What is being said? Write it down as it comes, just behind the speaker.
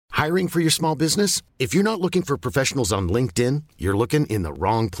Hiring for your small business? If you're not looking for professionals on LinkedIn, you're looking in the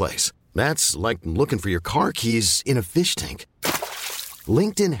wrong place. That's like looking for your car keys in a fish tank.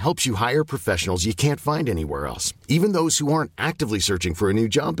 LinkedIn helps you hire professionals you can't find anywhere else, even those who aren't actively searching for a new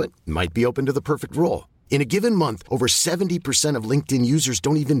job but might be open to the perfect role. In a given month, over 70% of LinkedIn users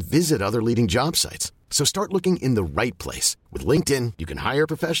don't even visit other leading job sites. So start looking in the right place. With LinkedIn, you can hire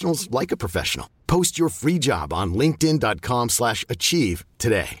professionals like a professional. Post your free job on linkedin.com/achieve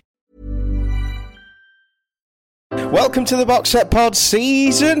today. Welcome to the Box Set Pod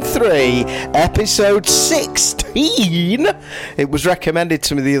Season 3, Episode 16. It was recommended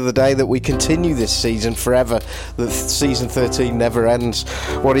to me the other day that we continue this season forever, that Season 13 never ends.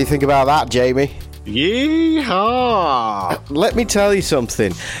 What do you think about that, Jamie? Yeehaw! Let me tell you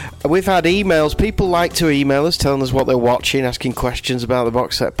something. We've had emails. People like to email us, telling us what they're watching, asking questions about the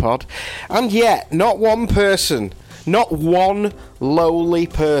Box Set Pod. And yet, not one person, not one lowly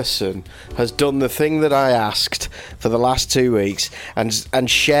person has done the thing that I asked for the last 2 weeks and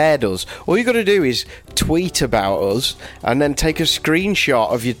shared us. All you got to do is tweet about us and then take a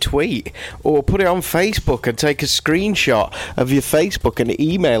screenshot of your tweet, or put it on Facebook and take a screenshot of your Facebook and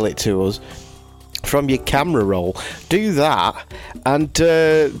email it to us from your camera roll. Do that, and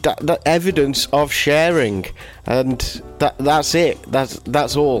that evidence of sharing, and that's it.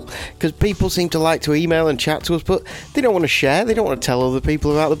 That's all. Because people seem to like to email and chat to us, but they don't want to share. They don't want to tell other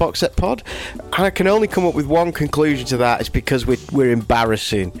people about the Box Set Pod. And I can only come up with one conclusion to that: it's because we're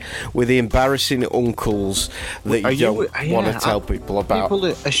embarrassing. We're the embarrassing uncles that you don't want to tell people about. People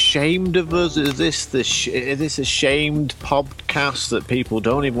are ashamed of us. Is this this ashamed podcast that people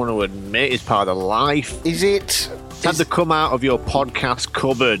don't even want to admit is part of life? Is it? Time to come out of your podcast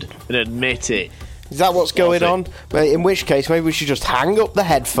cupboard and admit it. Is that what's going on? In which case, maybe we should just hang up the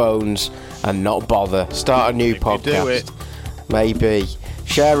headphones and not bother. Start a new podcast. Do it. Maybe.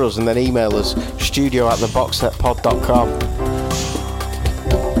 Share us and then email us,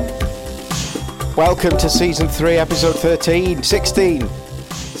 studio@theboxsetpod.com. Welcome to Season 3, Episode 13. 16.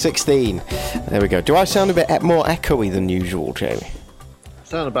 There we go. Do I sound a bit more echoey than usual, Jamie?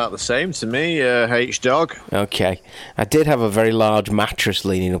 Sound about the same to me, H-Dog. Okay. I did have a very large mattress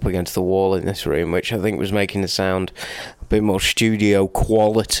leaning up against the wall in this room, which I think was making the sound a bit more studio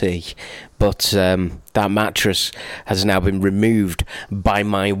quality. But that mattress has now been removed by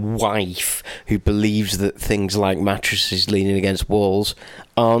my wife, who believes that things like mattresses leaning against walls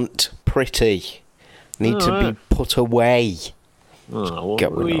aren't pretty. Need to be put away. Oh, where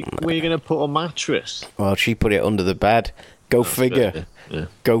are you going to put a mattress? Well, she put it under the bed. Go figure. Yeah.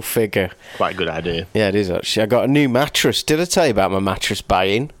 Go figure. Quite a good idea. Yeah, it is actually. I got a new mattress. Did I tell you about my mattress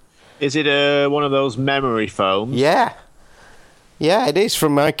buying? Is it one of those memory foams? Yeah. Yeah, it is,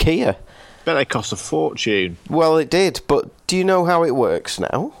 from IKEA. Bet they cost a fortune. Well, it did, but do you know how it works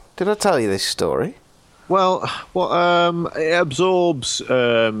now? Did I tell you this story? Well, it absorbs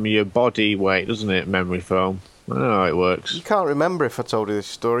your body weight, doesn't it, memory foam? I don't know how it works. You can't remember if I told you this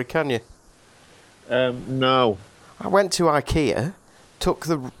story, can you? No. I went to IKEA, took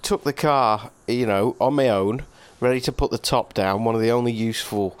the car, on my own, ready to put the top down, one of the only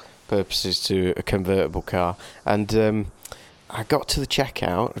useful purposes to a convertible car, and I got to the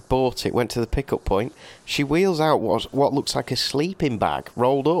checkout, bought it, went to the pickup point. She wheels out what looks like a sleeping bag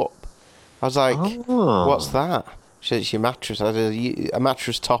rolled up. I was like, What's that? She said, it's your mattress. I said, a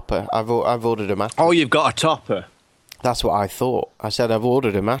mattress topper. I've ordered a mattress. Oh, you've got a topper? That's what I thought. I said, I've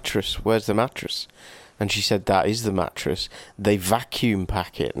ordered a mattress. Where's the mattress? And she said, that is the mattress. They vacuum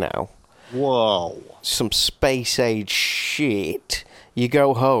pack it now. Whoa. Some space-age shit. You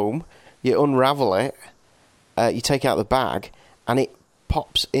go home, you unravel it, you take out the bag, and it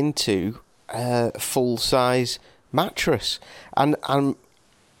pops into a full-size mattress. And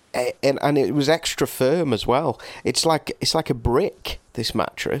it was extra firm as well. It's like a brick, this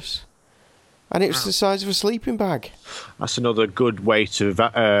mattress. And it was the size of a sleeping bag. That's another good way to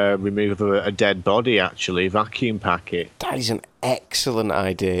remove a dead body, actually. Vacuum pack it. That is an excellent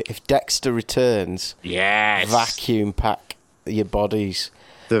idea. If Dexter returns, yes, vacuum pack your bodies.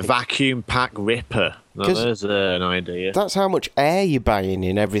 The vacuum pack ripper. There's an idea. That's how much air you're buying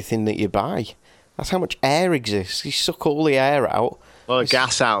in everything that you buy. That's how much air exists. You suck all the air out. Well,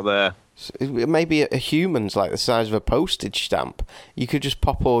 gas out there. Maybe a human's like the size of a postage stamp. You could just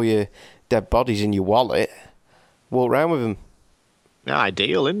pop all your dead bodies in your wallet, walk around with them. Yeah,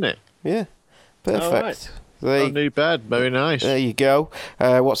 ideal, isn't it? Yeah, perfect. Right. New bed, very nice. There you go.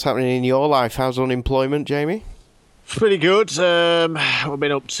 What's happening in your life? How's unemployment, Jamie? Pretty good. What have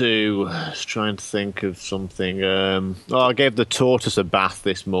been up to? Just trying to think of something. I gave the tortoise a bath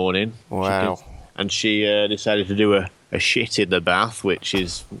this morning. Wow. And she decided to do a shit in the bath, which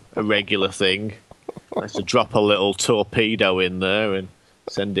is a regular thing. I have to drop a little torpedo in there and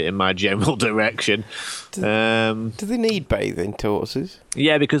send it in my general direction. Do they need bathing tortoises?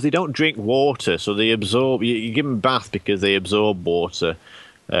 Yeah, because they don't drink water, so they absorb. You give them a bath because they absorb water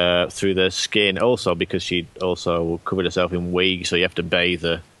through their skin. Also, because she also covered herself in wee, so you have to bathe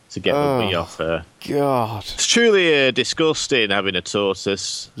her to get the wee off her. God, it's truly disgusting having a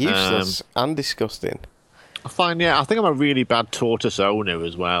tortoise. Useless and disgusting. I think I'm a really bad tortoise owner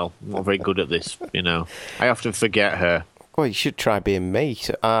as well. I'm not very good at this, I often forget her. Well, you should try being me.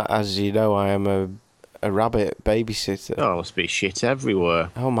 As you know, I am a rabbit babysitter. Oh, must be shit everywhere.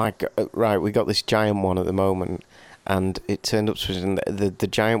 Oh my God! Right, we got this giant one at the moment, and it turned up to us, and the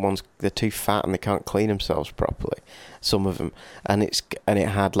giant ones, they're too fat and they can't clean themselves properly. Some of them, and it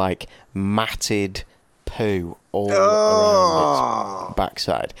had like matted poo all around its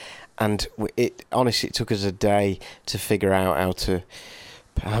backside. And it took us a day to figure out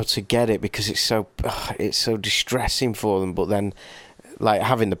how to get it, because it's so distressing for them. But then, like,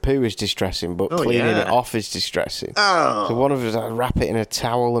 having the poo is distressing, but cleaning it off is distressing. So one of us had to wrap it in a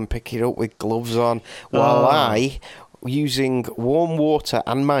towel and pick it up with gloves on, while I, using warm water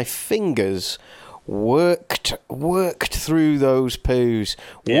and my fingers, worked through those poos,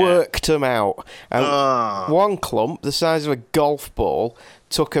 worked them out. And one clump, the size of a golf ball,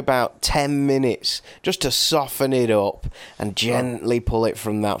 took about 10 minutes just to soften it up and gently pull it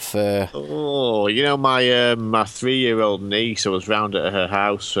from that fur. Oh, my 3-year-old niece, I was round at her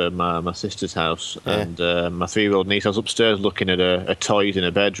house, my sister's house, and my 3-year-old niece, I was upstairs looking at her toys in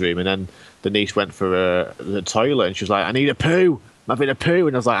her bedroom, and then the niece went for the toilet, and she was like, I need a poo, I'm having a poo,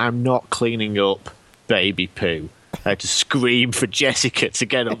 and I was like, I'm not cleaning up baby poo. I had to scream for Jessica to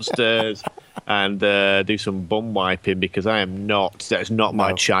get upstairs and do some bum wiping, because that's not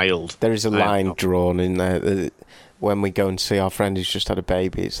my child. There is a line drawn in there. When we go and see our friend who's just had a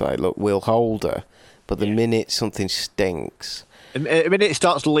baby, it's like, look, we'll hold her, but the minute something stinks, the minute it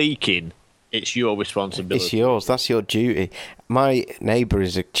starts leaking, it's your responsibility. It's yours. That's your duty. My neighbour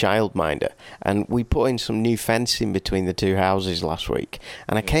is a childminder, and we put in some new fencing between the two houses last week.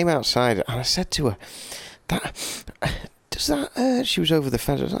 And I came outside and I said to her, does that? She was over the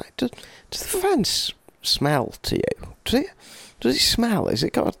fence. I was like, does the fence smell to you? Does it smell? Has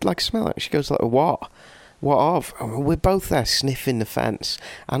it got like a smell? She goes like, what? What of? And we're both there sniffing the fence,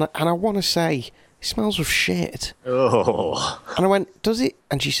 and I want to say, it smells of shit. Oh. And I went, does it?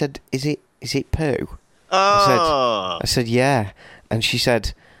 And she said, is it poo? Oh. I said, yeah. And she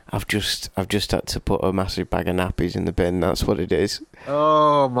said, I've just had to put a massive bag of nappies in the bin. That's what it is.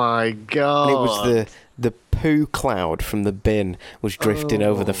 Oh my God. And it was the poo cloud from the bin was drifting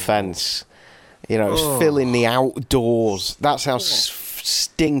over the fence. It was filling the outdoors. That's how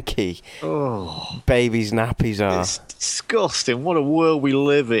stinky babies' nappies are. It's disgusting. What a world we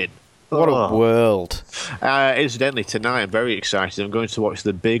live in. What a world. Incidentally, tonight I'm very excited. I'm going to watch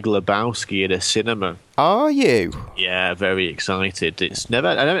The Big Lebowski at a cinema. Are you? Yeah, very excited.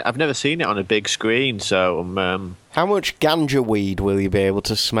 I've never seen it on a big screen, so how much ganja weed will you be able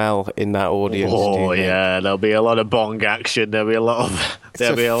to smell in that audience? Oh yeah, there'll be a lot of bong action. There'll be a lot of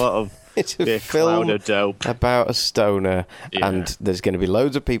It's a film about a stoner, and there's going to be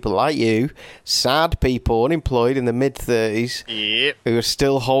loads of people like you, sad people, unemployed in the mid-30s, who are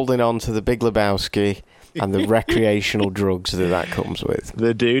still holding on to The Big Lebowski and the recreational drugs that comes with.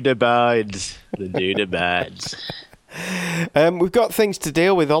 The dude abides. The dude abides. We've got things to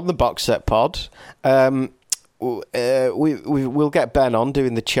deal with on the box set pod. We'll get Ben on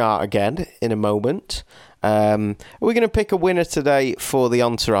doing the chart again in a moment. We're going to pick a winner today for the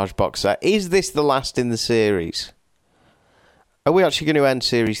Entourage box set. Is this the last in the series? Are we actually going to end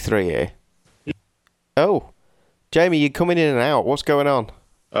series 3 here? Oh, Jamie, you're coming in and out. What's going on?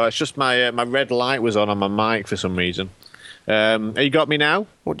 It's just my red light was on my mic for some reason. You got me now?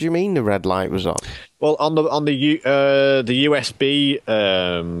 What do you mean the red light was on? Well, on the USB.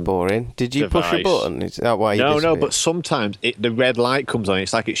 Boring. Did you device. push a button? Is that why? No. But sometimes the red light comes on.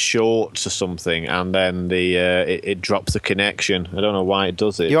 It's like it shorts or something, and then it drops the connection. I don't know why it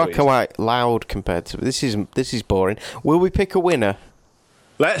does it. You are quite loud compared to this. Is boring. Will we pick a winner?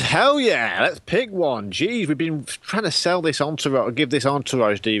 Let's pick one. Jeez, we've been trying to sell this Entourage, give this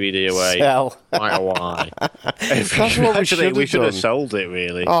Entourage DVD away. Sell. Quite a while. That's what we should have sold it,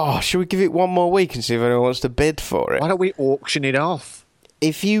 really. Oh, should we give it one more week and see if anyone wants to bid for it? Why don't we auction it off?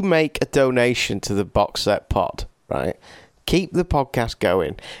 If you make a donation to the box set pod, right, keep the podcast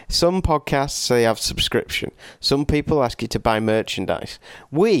going. Some podcasts, they have subscription. Some people ask you to buy merchandise.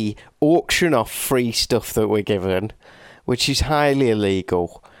 We auction off free stuff that we're given, which is highly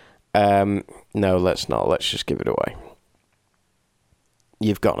illegal. No, let's not. Let's just give it away.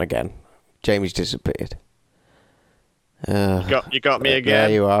 you've gone again. Jamie's disappeared. You got me again.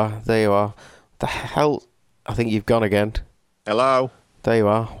 There you are. The hell? I think you've gone again. Hello. There you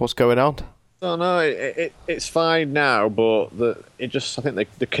are. What's going on? Oh no, it's fine now, but I think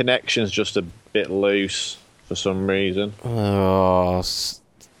the connection's just a bit loose for some reason. Oh,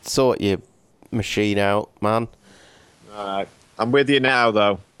 sort your machine out, man. Alright, I'm with you now,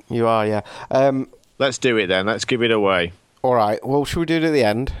 though. You are, yeah. Let's do it then. Let's give it away. All right. Well, should we do it at the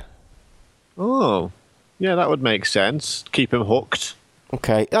end? Oh, yeah, that would make sense. Keep them hooked.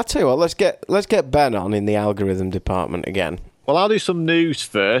 Okay. I'll tell you what. Let's get Ben on in the algorithm department again. Well, I'll do some news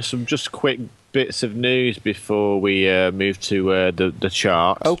first. Some just quick bits of news before we move to the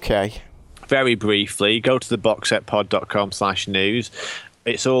chart. Okay. Very briefly, go to theboxsetpod.com/news.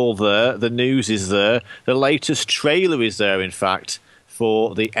 It's all there. The news is there. The latest trailer is there, in fact,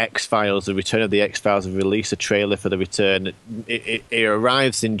 for the X-Files, the return of the X-Files. Have released a trailer for the return. It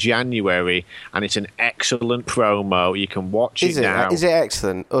arrives in January, and it's an excellent promo. You can watch it now. Is it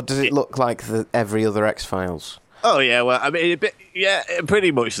excellent, or does it look like every other X-Files? Oh, yeah, well, I mean,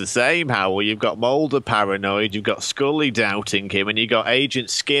 pretty much the same, Howell. You've got Mulder paranoid, you've got Scully doubting him, and you've got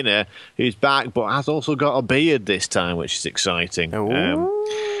Agent Skinner, who's back, but has also got a beard this time, which is exciting.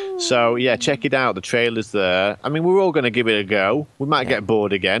 So, yeah, check it out. The trailer's there. I mean, we're all going to give it a go. We might get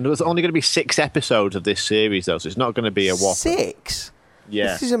bored again. There's only going to be 6 episodes of this series, though, so it's not going to be a whopper. 6?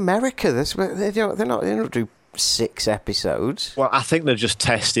 Yeah. This is America. They don't do 6 episodes. Well, I think they're just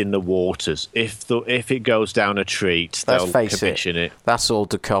testing the waters. If it goes down a treat, they'll commission it. That's all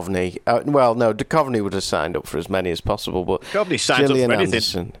Duchovny. No, Duchovny would have signed up for as many as possible, but Duchovny signed up for anything.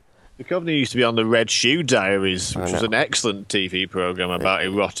 Anderson. Duchovny used to be on the Red Shoe Diaries, which was an excellent TV program about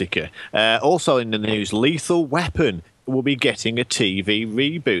erotica. Also in the news, Lethal Weapon will be getting a TV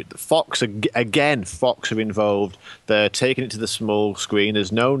reboot. Fox are involved. They're taking it to the small screen.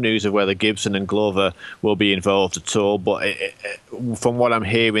 There's no news of whether Gibson and Glover will be involved at all, but from what I'm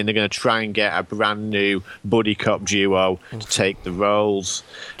hearing, they're going to try and get a brand new buddy cop duo to take the roles.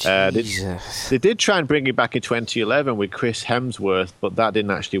 They did try and bring it back in 2011 with Chris Hemsworth, but that didn't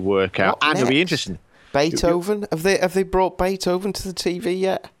actually work out. And it'll be interesting. Beethoven? Have they brought Beethoven to the TV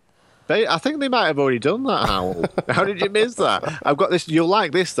yet? I think they might have already done that, Howell. How did you miss that? I've got this. You'll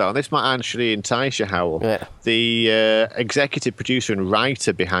like this, though, and this might actually entice you, Howell. Yeah. The executive producer and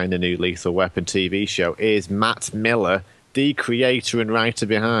writer behind the new Lethal Weapon TV show is Matt Miller, the creator and writer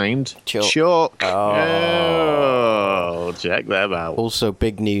behind Chuck. Oh, check them out. Also,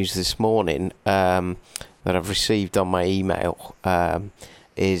 big news this morning that I've received on my email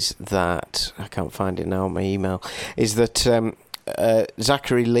is that... I can't find it now on my email. Is that...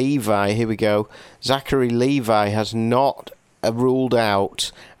 Zachary Levi, here we go. Zachary Levi has not ruled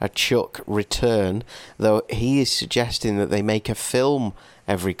out a Chuck return, though he is suggesting that they make a film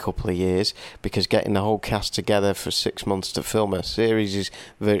every couple of years, because getting the whole cast together for 6 months to film a series is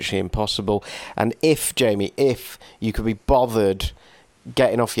virtually impossible. And if you could be bothered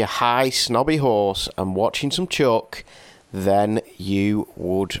getting off your high snobby horse and watching some Chuck, then you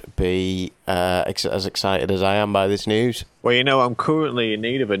would be as excited as I am by this news. Well, I'm currently in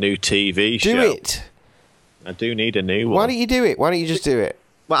need of a new TV show. Do it. I do need a new one. Why don't you do it? Why don't you just do it?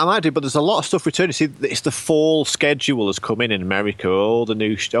 Well, I might do, but there's a lot of stuff returning. See, it's the fall schedule has come in America. All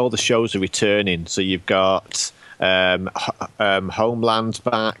the shows are returning. So you've got Homeland's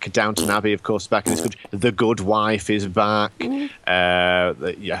back. Downton Abbey, of course, back. The Good Wife is back. I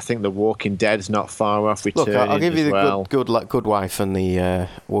think The Walking Dead is not far off returning. Look, I'll give you the Good Wife and the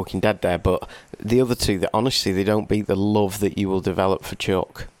Walking Dead there, but the other two, that honestly, they don't beat the love that you will develop for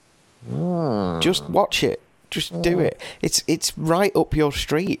Chuck. Just watch it. Just do it. It's right up your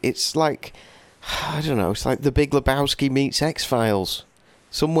street. It's like, I don't know, it's like The Big Lebowski meets X-Files.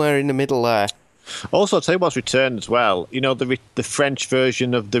 Somewhere in the middle there. Also, I'll tell you what's returned as well. The French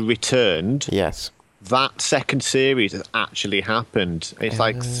version of The Returned. Yes. That second series has actually happened. It's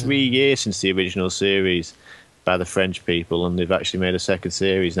like 3 years since the original series by the French people, and they've actually made a second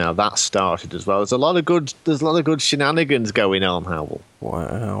series now. That started as well. There's a lot of good shenanigans going on, Howell.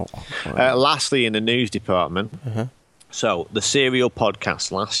 Wow. Lastly, in the news department, so the Serial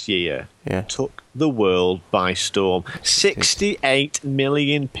podcast last year took the world by storm. 68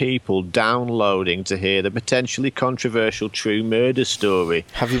 million people downloading to hear the potentially controversial true murder story.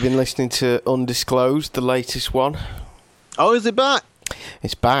 Have you been listening to Undisclosed, the latest one? Oh, is it back?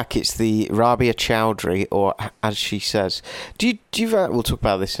 It's back. It's the Rabia Chowdhury, or as she says. We'll talk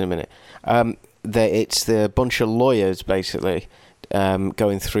about this in a minute. It's the bunch of lawyers, basically,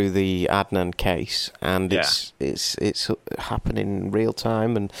 going through the Adnan case, and Yeah. it's happening in real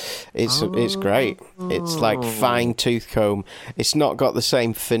time, and it's great. It's like fine tooth comb. It's not got the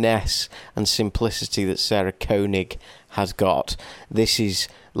same finesse and simplicity that Sarah Koenig has got. This is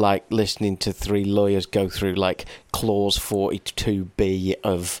like listening to three lawyers go through like clause 42B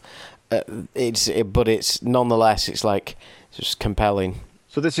of but it's nonetheless it's like just compelling.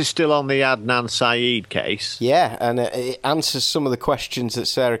 So this is still on the Adnan Syed case? Yeah, and it answers some of the questions that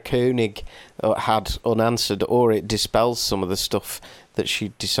Sarah Koenig had unanswered, or it dispels some of the stuff that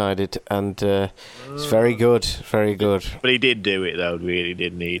she decided, and it's very good, very good. But he did do it, though, really,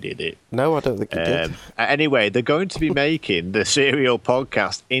 didn't he? Did it? No, I don't think he did. Anyway, they're going to be making the Serial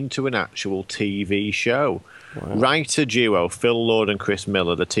podcast into an actual TV show. Wow. Writer duo Phil Lord and Chris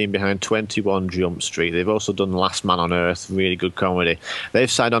Miller, the team behind 21 Jump Street. They've also done Last Man on Earth, really good comedy. They've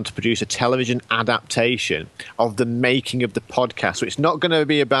signed on to produce a television adaptation of the making of the podcast. So it's not going to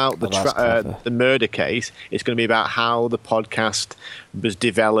be about the murder case. It's going to be about how the podcast was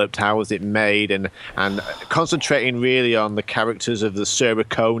developed, how was it made, and concentrating really on the characters of the Sarah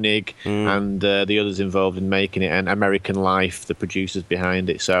Koenig and the others involved in making it, and American Life, the producers behind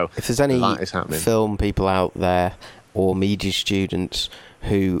it. So if there's any film people out there or media students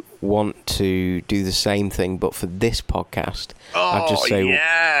who want to do the same thing but for this podcast, I'd just say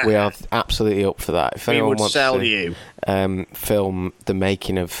we are absolutely up for that. If anyone wants to film the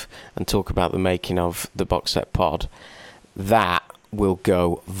making of and talk about the making of the Box Set Pod, that will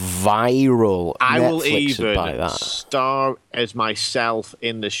go viral. I Netflix will even buy that. star as myself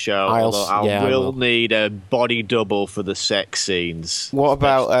in the show. I will need a body double for the sex scenes. What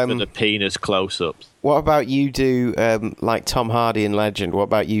about for the penis close-ups? What about you do like Tom Hardy in Legend? What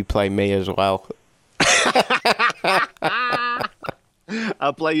about you play me as well?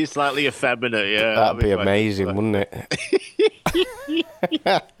 I'll play you slightly effeminate, yeah. That'd be amazing, wouldn't it?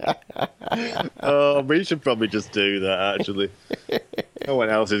 Oh, we should probably just do that, actually. No one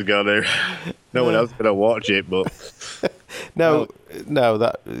else is going to. No one else is going to watch it, but... No,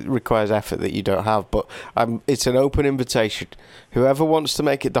 that requires effort that you don't have, but it's an open invitation. Whoever wants to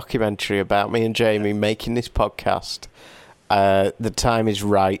make a documentary about me and Jamie making this podcast, the time is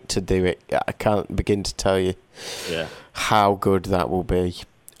right to do it. I can't begin to tell you how good that will be.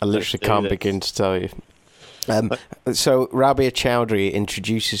 I literally can't begin to tell you. So Rabia Chaudhry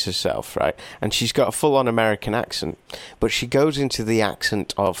introduces herself, right? And she's got a full-on American accent, but she goes into the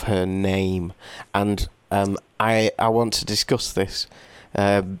accent of her name, and I want to discuss this.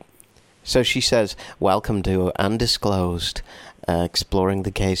 So she says, "Welcome to Undisclosed, exploring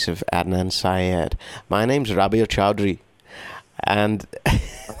the case of Adnan Syed. My name's Rabia Chaudhry." And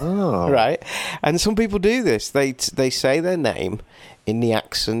right, and some people do this. They say their name in the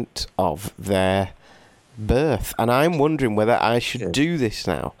accent of their birth, and I'm wondering whether I should do this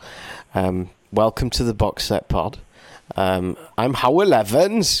now. Welcome to the Box Set Pod. I'm Howell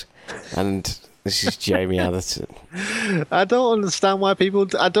Evans, and this is Jamie Atherton. I don't understand why people...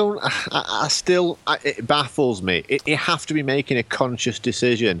 it baffles me. You have to be making a conscious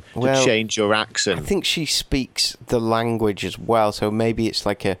decision to change your accent. I think she speaks the language as well, so maybe it's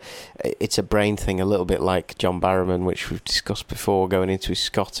like it's a brain thing, a little bit like John Barrowman, which we've discussed before, going into his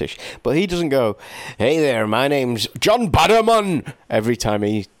Scottish. But he doesn't go, "Hey there, my name's John Barrowman," every time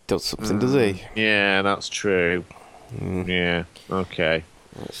he does something, does he? Yeah, that's true. Yeah, okay.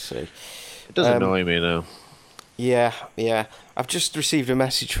 Let's see. It does annoy me, though. Yeah. I've just received a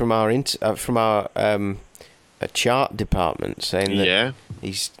message from our chart department saying that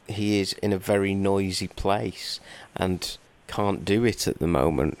he is in a very noisy place and can't do it at the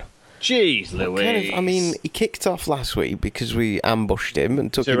moment. Jeez, Louise. He kicked off last week because we ambushed him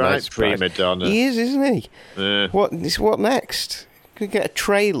and took him by surprise. Prima donna. He is, isn't he? Yeah. What next? Could we get a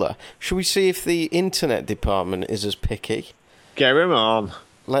trailer? Should we see if the internet department is as picky? Get him on.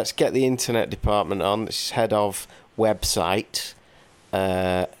 Let's get the internet department on. This is head of website,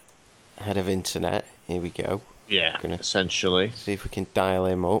 head of internet. Here we go. Yeah, essentially. See if we can dial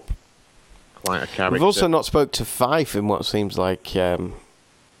him up. Quite a character. We've also not spoke to Fife in what seems like a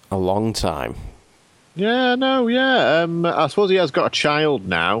long time. Yeah, no, yeah. I suppose he has got a child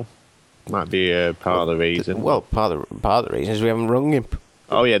now. Might be part of the reason. Well, part of the reason is we haven't rung him.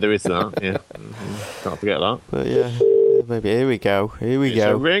 Oh yeah, there is that. Yeah, can't forget that. But yeah. Maybe here we go. It's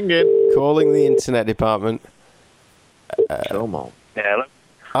a ringing. Calling the internet department. Come on.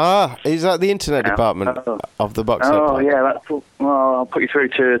 Hello. Is that the internet department of the Box Set Pod? Oh yeah, I'll put you through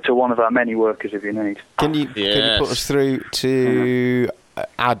to one of our many workers if you need. Can you put us through to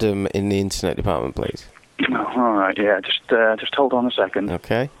Adam in the internet department, please? Oh, all right. Yeah. Just hold on a second.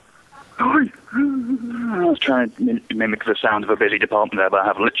 Okay. I was trying to mimic the sound of a busy department there, but I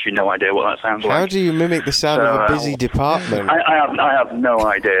have literally no idea what that sounds like. How do you mimic the sound of a busy department? I have no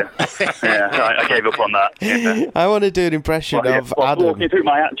idea. Yeah, I gave up on that. Yeah. I want to do an impression of Adam. Walking through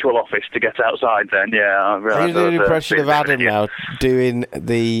my actual office to get outside then, yeah. I'm going to do an impression of Adam now, doing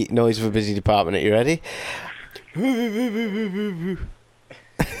the noise of a busy department. Are you ready?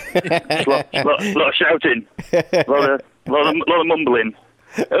 lot of shouting. lot of mumbling.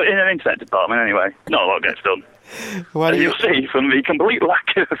 In an internet department, anyway. Not a lot gets done. You'll see from the complete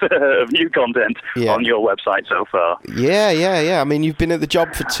lack of new content on your website so far. Yeah. I mean, you've been at the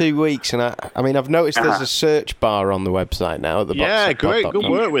job for 2 weeks, and I mean, I've noticed there's a search bar on the website now. At the great. Good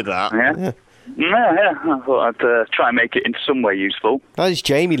work with that. Yeah. I thought I'd try and make it in some way useful. That is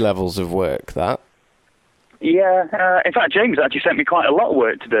Jamie levels of work, that. Yeah. In fact, James actually sent me quite a lot of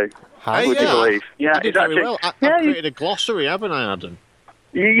work to do. Would you believe? Yeah, I did very well. I've created a glossary, haven't I, Adam?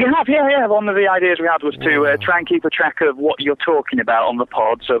 You have, yeah. One of the ideas we had was to try and keep a track of what you're talking about on the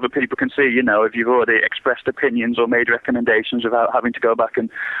pod so that people can see, if you've already expressed opinions or made recommendations without having to go back and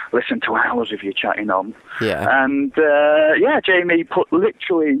listen to hours of you chatting on. Yeah. And, Jamie put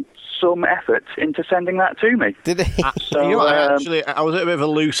literally some effort into sending that to me. Did he? So, I was at a bit of a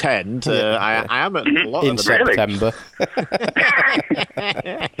loose end. I am at a lot in of them. September.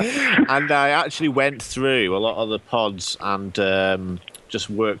 And I actually went through a lot of the pods and just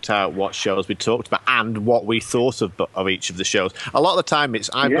worked out what shows we talked about and what we thought of each of the shows. A lot of the time,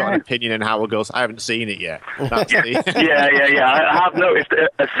 I've got an opinion in how it goes. I haven't seen it yet. That's Yeah. I have noticed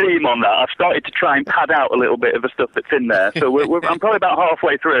a theme on that. I've started to try and pad out a little bit of the stuff that's in there. So I'm probably about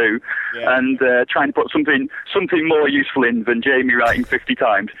halfway through, and trying to put something more useful in than Jamie writing 50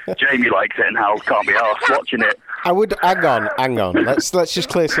 times. Jamie likes it, and Hal can't be arsed watching it. I would hang on. Let's just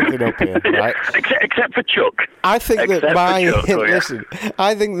clear something up here, right? Except for Chuck. I think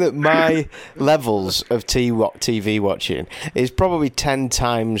I think that my levels of TV watching is probably 10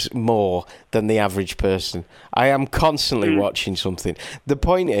 times more than the average person. I am constantly watching something. The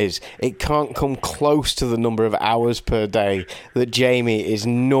point is, it can't come close to the number of hours per day that Jamie is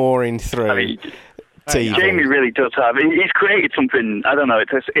gnawing through. TV. Jamie really does have. He's created something. I don't know.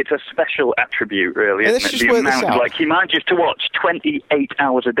 It's a special attribute, really. Isn't it? The amount, he manages to watch 28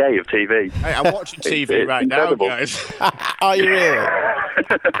 hours a day of TV. Hey, I'm watching TV right incredible. Now, guys. Are you really?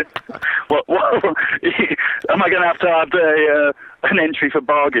 Well, am I going to have an entry for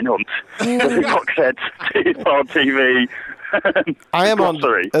Bargain Hunt? The box set, TV. I am at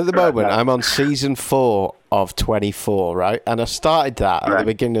the moment. I'm on season 4 of 24, right? And I started that at the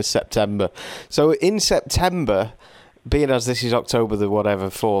beginning of September. So in September, being as this is October the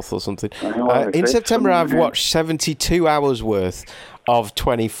 4th or something, in September I've watched 72 hours worth of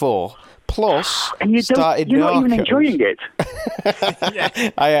 24. Plus, and you're not even enjoying it.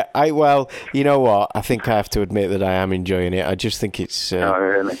 Well, you know what? I think I have to admit that I am enjoying it. I just think it's. Oh,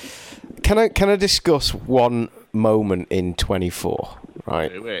 really? Can I discuss one moment in 24?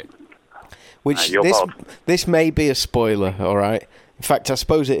 Right. Wait. Which this may be a spoiler. All right. In fact, I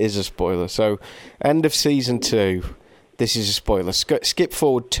suppose it is a spoiler. So, end of season 2. This is a spoiler. Skip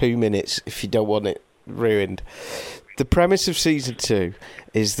forward 2 minutes if you don't want it ruined. The premise of season 2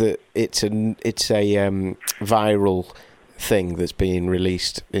 is that it's a viral thing that's being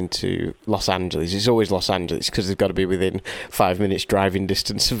released into Los Angeles. It's always Los Angeles because they've got to be within 5 minutes driving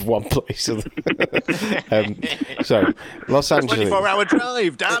distance of one place. So Los Angeles. 24-hour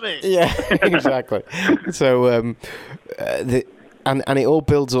drive, damn it. Yeah, exactly. So and it all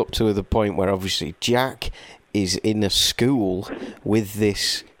builds up to the point where obviously Jack is in a school with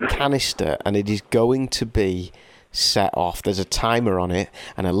this canister and it is going to be set off. There's a timer on it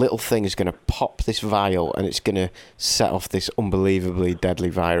and a little thing is going to pop this vial and it's going to set off this unbelievably deadly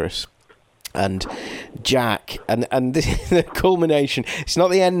virus. And Jack, and the culmination, it's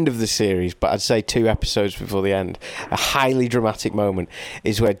not the end of the series, but I'd say 2 episodes before the end, a highly dramatic moment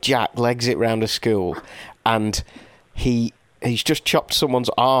is where Jack legs it round a school and he's just chopped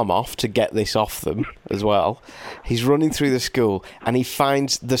someone's arm off to get this off them as well. He's running through the school and he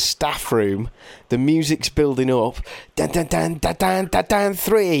finds the staff room. The music's building up. Dun, dun, dun, dun, dun, dun, dun,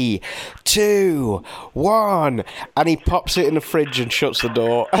 3, 2, 1. And he pops it in the fridge and shuts the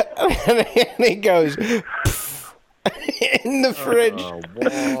door. And he goes... in the fridge.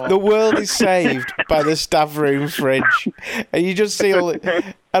 The world is saved by the staff room fridge. And you just see all it.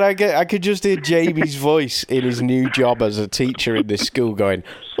 And I could just hear Jamie's voice in his new job as a teacher in this school going,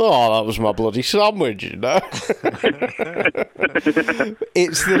 "Oh, that was my bloody sandwich," you know?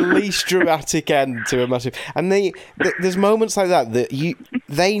 It's the least dramatic end to a massive... And there's moments like that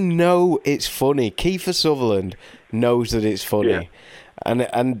they know it's funny. Kiefer Sutherland knows that it's funny.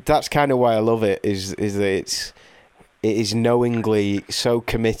 and that's kind of why I love it. Is that it is knowingly so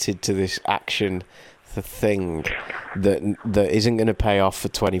committed to this action, the thing that isn't going to pay off for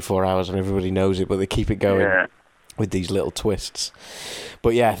 24 hours, and everybody knows it, but they keep it going with these little twists.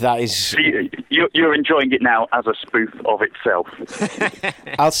 But yeah, that is. So you're enjoying it now as a spoof of itself.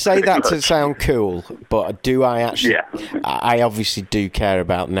 I'll say that to sound cool, but do I actually? Yeah. I obviously do care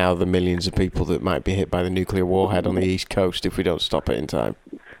about now the millions of people that might be hit by the nuclear warhead on the East Coast if we don't stop it in time.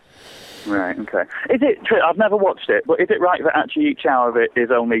 Right, okay. Is it true? I've never watched it, but is it right that actually each hour of it is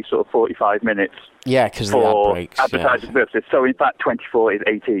only sort of 45 minutes? Yeah, because of the ad breaks. For advertising purposes. So in fact, 24 is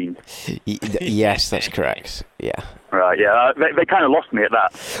 18. Yes, that's correct. Yeah. Right, yeah. They kind of lost me at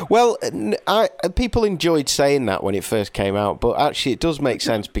that. Well, people enjoyed saying that when it first came out, but actually it does make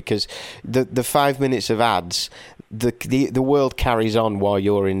sense because the 5 minutes of ads, the world carries on while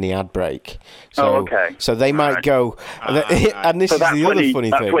you're in the ad break. So, okay. So they might go, and this is the other funny thing.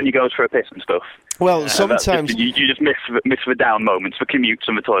 That's when he goes for a piss and stuff. Well, sometimes you just miss the down moments for commutes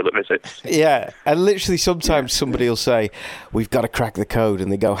and the toilet visits. Yeah, and literally sometimes somebody will say, "We've got to crack the code,"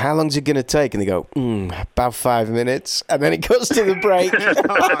 and they go, "How long's it going to take?" And they go, "About 5 minutes," and then it goes to the break.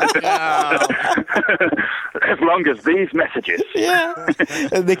 As long as these messages. Yeah,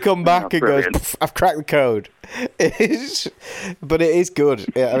 and they come back and goes, "I've cracked the code." But it is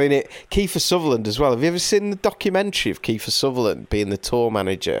good. I mean, Kiefer Sutherland as well. Have you ever seen the documentary of Kiefer Sutherland being the tour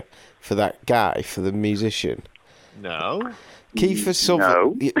manager for that guy, for the musician? No. Kiefer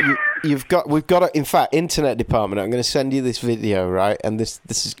Sutherland. No. We've got it. In fact, Internet Department. I'm going to send you this video, right? And this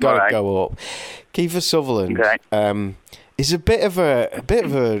has got to go up. Kiefer Sutherland is a bit of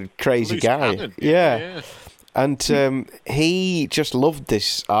a crazy guy. Cannon. Yeah. And he just loved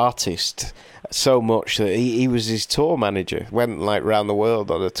this artist so much that he was his tour manager. Went like round the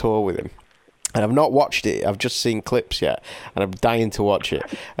world on a tour with him. And I've not watched it. I've just seen clips yet, and I'm dying to watch it.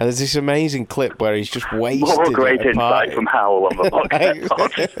 And there's this amazing clip where he's just wasted. More great insight from Howell on the podcast.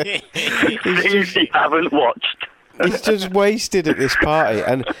 Things you haven't watched. He's just wasted at this party.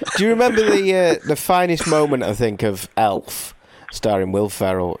 And do you remember the finest moment, I think, of Elf, starring Will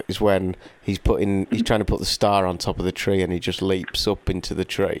Ferrell, is when he's trying to put the star on top of the tree, and he just leaps up into the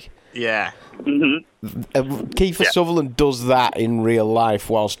tree. Yeah. Mm-hmm. Kiefer Sutherland does that in real life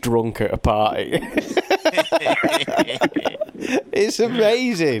whilst drunk at a party. It's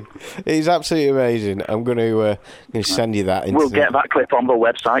amazing. It's absolutely amazing. I'm going to send you that. We'll get that clip on the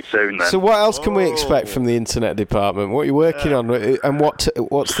website soon then. So what else can we expect from the Internet Department? What are you working on? And what's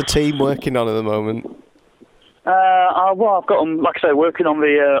the team working on at the moment? Well, I've got them, like I say, working on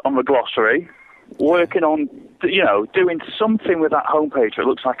the glossary. Working on, doing something with that homepage that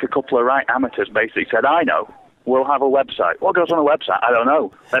looks like a couple of right amateurs basically said, I know, we'll have a website. What goes on a website? I don't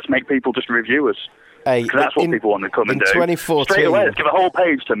know. Let's make people just review us. Because that's what people want to come and do. 2014. Straight away, let's give a whole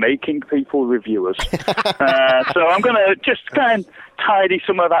page to making people reviewers. So I'm going to just kind of tidy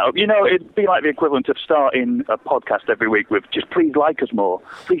some of that up. It'd be like the equivalent of starting a podcast every week with just please like us more.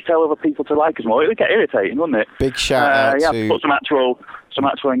 Please tell other people to like us more. It would get irritating, wouldn't it? Big shout out to... put some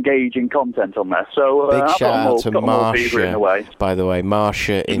actual engaging content on there. So big shout out to Marsha, by the way,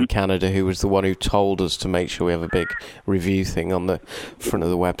 Marsha in Canada, who was the one who told us to make sure we have a big review thing on the front of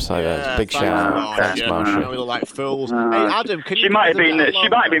the website. Yeah, big shout out. Thanks, Marsha. We look like fools. Hey, Adam, can you? She might be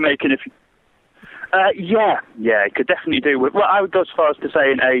making it could definitely do with. Well, I would go as far as to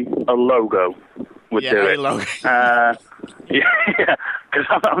saying a logo would do it. Logo. Yeah, because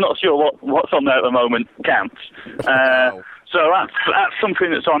I'm not sure what's on there at the moment counts. So that's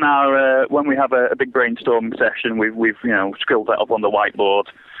something that's on our when we have a big brainstorming session. We've scribbled that up on the whiteboard.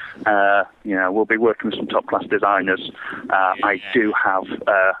 We'll be working with some top class designers. I do have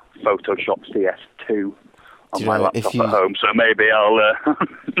Photoshop CS2 on my laptop at home, so maybe I'll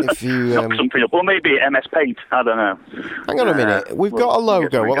knock something up, or maybe MS Paint. I don't know. Hang on a minute. We've got a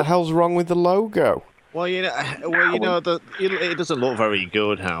logo. What the hell's wrong with the logo? Well, it doesn't look very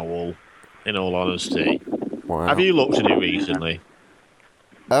good, Howell. In all honesty. Wow. Have you looked at it recently?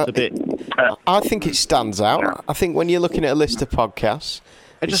 A bit. I think it stands out. I think when you're looking at a list of podcasts,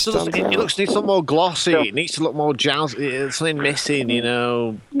 it needs to look more glossy. It needs to look more jazz. There's something missing,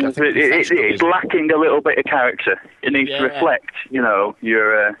 It's lacking a little bit of character. It needs to reflect,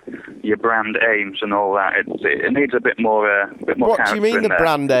 your brand aims and all that. It needs a bit more character. What do you mean the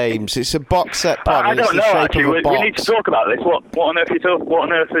brand aims? It's a box set pod. I don't know. Actually, we need to talk about this. What on earth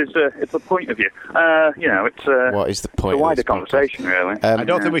is the point of view? It's what is the point? A wider conversation, really. I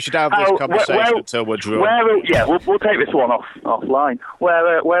don't think we should have this conversation until we're drunk. We'll take this one offline.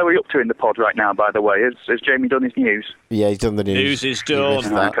 Where are we up to in the pod right now, by the way? Has Jamie done his news? Yeah, he's done the news. News is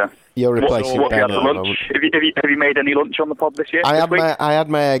done. You're replacing What have you Ben had at for the lunch? moment. Have you made any lunch on the pod this year? I this week? had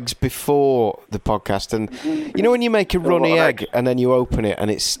my eggs before the podcast, and you know when you make a runny egg and then you open it and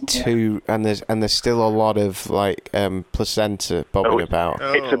it's too, and there's still a lot of like placenta bobbing about.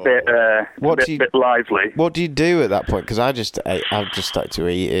 It's a bit bit lively. What do you do at that point? Because I've just started to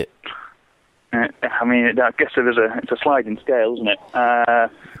eat it. I mean, I guess it's a sliding scale, isn't it?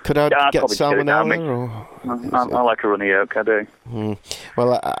 Could I get salmonella? I like a runny yolk, I do.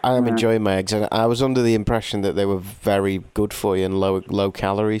 Well, I am enjoying my eggs, and I was under the impression that they were very good for you and low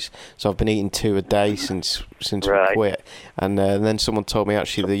calories. So I've been eating 2 a day since we quit, and then someone told me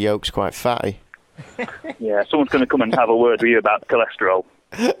actually the yolk's quite fatty. Yeah, someone's going to come and have a word with you about cholesterol.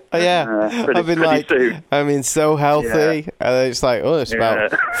 Oh, yeah, I've been like, soon. I mean, so healthy. And it's like, it's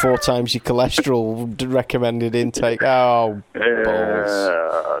about 4 times your cholesterol recommended intake. Oh,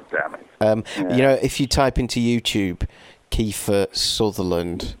 balls. Damn it. You know, if you type into YouTube Kiefer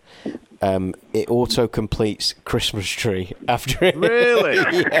Sutherland, it auto-completes Christmas tree after it. Really?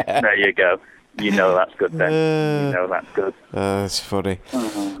 Yeah. There you go. You know that's good then. You know that's good. That's funny.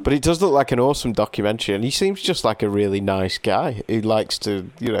 But it does look like an awesome documentary, and he seems just like a really nice guy who likes to,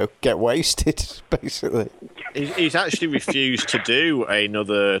 get wasted, basically. He's actually refused to do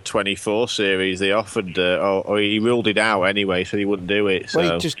another 24 series. They offered, or he ruled it out anyway, so he wouldn't do it. So.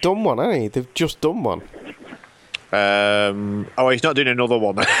 Well, he's just done one, hasn't he? They've just done one. He's not doing another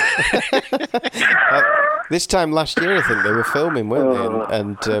one. This time last year, I think they were filming, weren't they?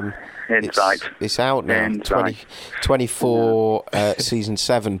 And it's out now. 24 season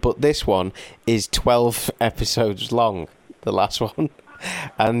 7, but this one is 12 episodes long. The last one,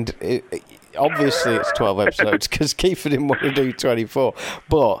 and obviously it's 12 episodes because Kiefer didn't want to do 24.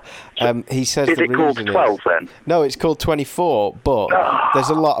 But he says is it called 12 then? No, it's called 24. But there's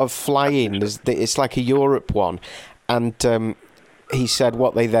a lot of flying. It's like a Europe one, and he said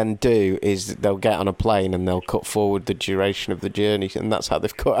what they then do is they'll get on a plane and they'll cut forward the duration of the journey, and that's how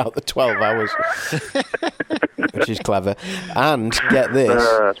they've cut out the 12 hours, which is clever. And get this,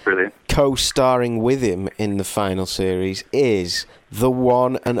 that's brilliant. Co-starring with him in the final series is the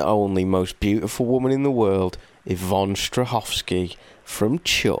one and only most beautiful woman in the world, Yvonne Strahovski from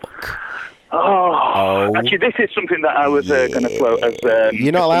Chuck. Oh, actually, this is something that I was going to float as.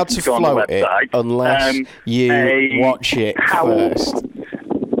 You're not allowed to float it unless you watch it first.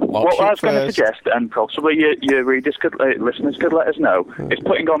 What I was going to suggest, and possibly your readers listeners could let us know, is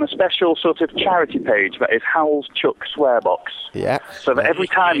putting on a special sort of charity page that is Howl's Chuck Swearbox. Yeah. So that every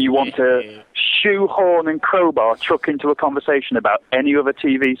time you want to shoehorn and crowbar Chuck into a conversation about any other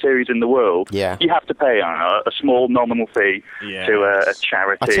TV series in the world, you have to pay a small nominal fee to a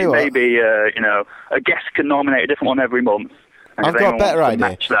charity. Maybe a guest can nominate a different one every month. I've got a better idea.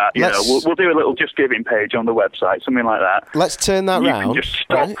 Match that, we'll do a little Just Giving page on the website, something like that. Let's turn that round. Just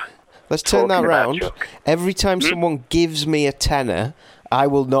stop. Right? Let's turn that round. Every time someone gives me a tenner, I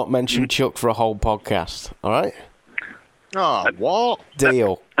will not mention Chuck for a whole podcast. All right? Oh, what?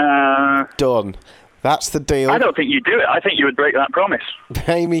 Deal. Done. That's the deal. I don't think you'd do it. I think you would break that promise.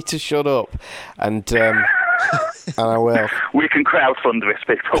 Pay me to shut up, and I will. We can crowdfund this,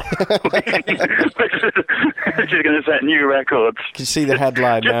 people. This is going to set new records. You can see the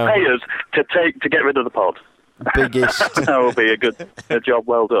headline Just now. Pay us to get rid of the pod. Biggest. That will be a job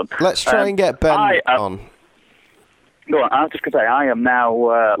well done. Let's try and get Ben on. Go on, I was just going to say, I am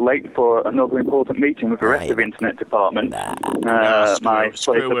now late for another important meeting with the rest of the Internet Department, my place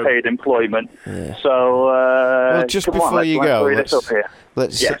of paid employment. Yeah. So, well, just before you go,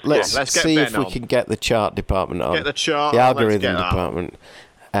 let's see if we can get the chart department on. Get the chart. The algorithm department.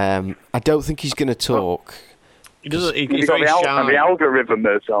 I don't think he's going to talk. He doesn't. He's got the algorithm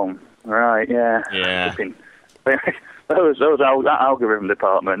that's on. Right, yeah. Yeah. That algorithm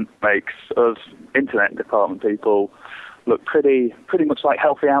department makes us Internet department people look pretty much like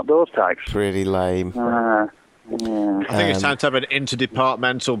healthy outdoors types. Pretty lame. I think it's time to have an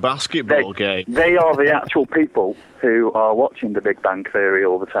interdepartmental basketball game. They are the actual people who are watching The Big Bang Theory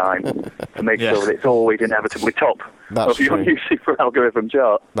all the time to make sure that it's always inevitably top of your new super algorithm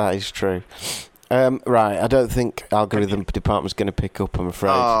chart. That is true. Right, I don't think algorithm department's going to pick up, I'm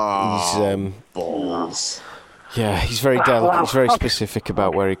afraid. Balls. Yeah, he's very delicate. He's very specific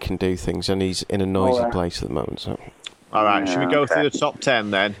about where he can do things, and he's in a noisy place at the moment. So. All right, should we go through the top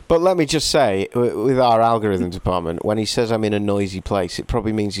 10 then? But let me just say, with our algorithm department, when he says I'm in a noisy place, it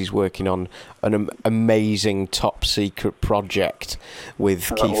probably means he's working on an amazing top-secret project with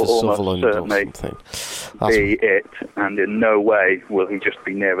Kiefer Sutherland or something. Be it, and in no way will he just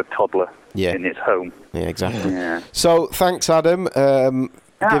be near a toddler in his home. Yeah, exactly. Yeah. So, thanks, Adam.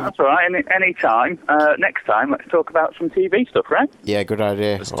 That's all right. Any time. Next time, let's talk about some TV stuff, right? Yeah, good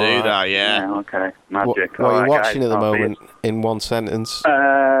idea. Let's do that, yeah. Okay. Magic. What are you watching guys, at the moment, in one sentence?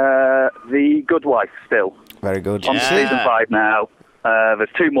 The Good Wife, still. Very good. On season 5 now. There's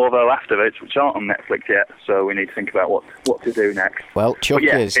 2 more, though, afterwards, which aren't on Netflix yet, so we need to think about what to do next. Well, Chuck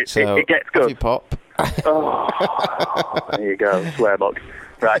is, so it gets good. coffee pop. There you go, swear box.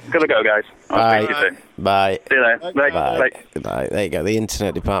 Right, gotta go, guys. I'll speak to you soon. Bye. See you later. Bye. Bye. There you go, the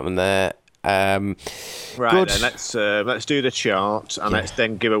internet department there. Right, good. then, let's do the chart, and let's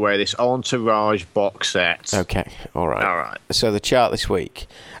then give away this Entourage box set. Okay, all right. All right. So the chart this week,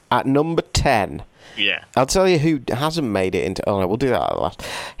 at number 10... Yeah. I'll tell you who hasn't made it into... Oh, no, we'll do that at the last.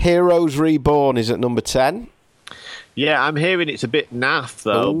 Heroes Reborn is at number 10. Yeah, I'm hearing it's a bit naff,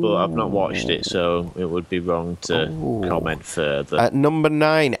 though, but I've not watched it, so it would be wrong to comment further. At number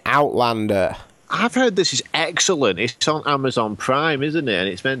 9, Outlander. I've heard this is excellent. It's on Amazon Prime, isn't it? And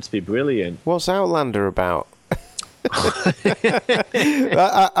it's meant to be brilliant. What's Outlander about?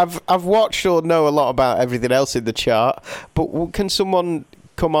 I've watched or know a lot about everything else in the chart, but can someone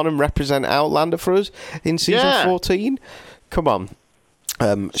come on and represent Outlander for us in season 14? Come on.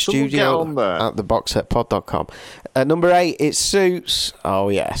 Studio at theboxsetpod.com. Number 8, it's Suits. Oh,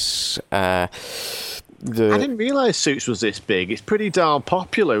 yes. I didn't realise Suits was this big. It's pretty darn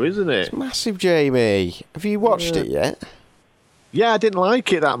popular, isn't it? It's massive, Jamie. Have you watched it yet? Yeah, I didn't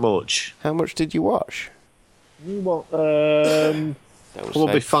like it that much. How much did you watch?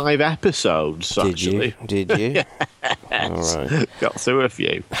 Probably 5 episodes, actually. Did you? Yes. All right. Got through a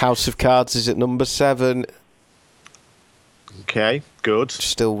few. House of Cards is at number 7. Okay, good.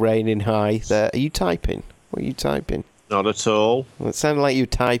 Still reigning high there. Are you typing? What are you typing? Not at all. Well, it sounded like you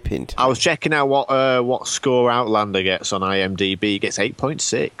typing. I was checking out what score Outlander gets on IMDb. It gets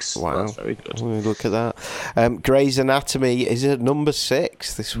 8.6. Wow. That's very good. Look at that. Grey's Anatomy is at number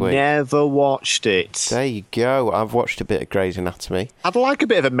 6 this week. Never watched it. There you go. I've watched a bit of Grey's Anatomy. I'd like a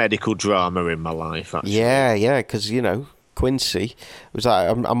bit of a medical drama in my life, actually. Yeah, because, Quincy was like,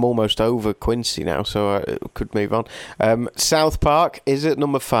 I'm almost over Quincy now, so I could move on. South Park is at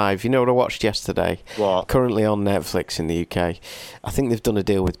number 5. You know what I watched yesterday? What? Currently on Netflix in the UK. I think they've done a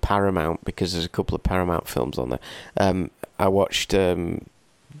deal with Paramount because there's a couple of Paramount films on there. I watched the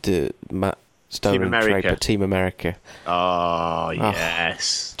Matt Stone Team and America. Draper Team America. Oh,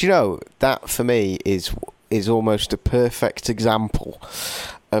 yes. Do you know, that for me is almost a perfect example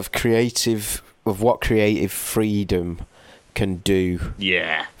of what creative freedom can do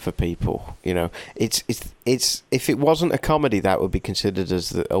for people. It's if it wasn't a comedy, that would be considered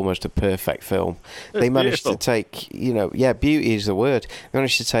as almost a perfect film. They managed to take beauty is the word. They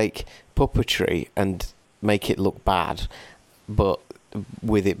managed to take puppetry and make it look bad, but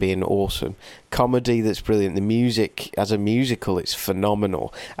with it being awesome. Comedy that's brilliant. The music, as a musical, it's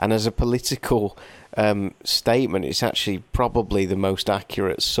phenomenal, and as a political statement, it's actually probably the most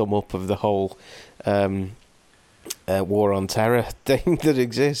accurate sum up of the whole war on terror thing that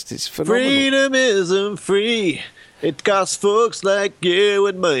exists. It's phenomenal. Freedom isn't free. It costs folks like you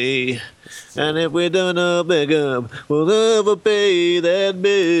and me. And if we don't know big up, we'll never pay that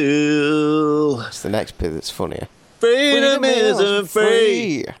bill. It's the next bit that's funnier. Freedom isn't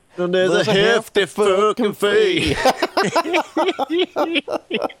free. And there's a hefty fucking fee.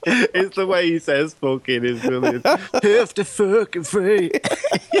 It's the way he says fucking is brilliant. Hefty fucking free.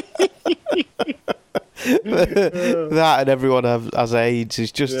 That and everyone has AIDS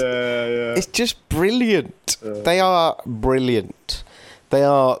is just it's just brilliant. They are brilliant. They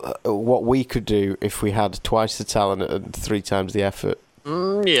are what we could do if we had twice the talent and 3 times the effort.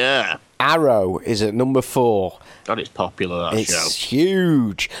 Yeah. Arrow is at number 4. God, it's popular, that show. It's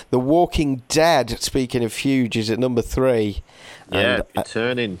huge. The Walking Dead, speaking of huge, is at number 3. Yeah,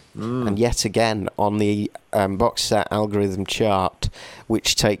 returning. And yet again on the box set algorithm chart,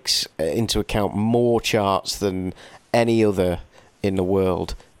 which takes into account more charts than any other in the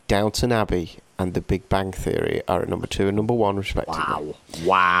world, Downton Abbey and The Big Bang Theory are at number 2 and number 1, respectively.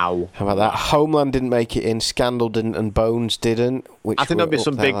 Wow. How about that? Homeland didn't make it in, Scandal didn't, and Bones didn't. I think there'll be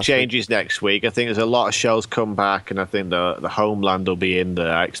some big changes next week. I think there's a lot of shows come back, and I think the Homeland will be in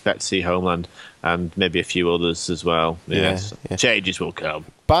there. I expect to see Homeland and maybe a few others as well. Yes. Yeah. Changes will come.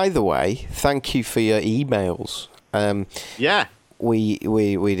 By the way, thank you for your emails. We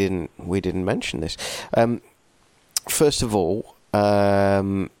didn't mention this. First of all,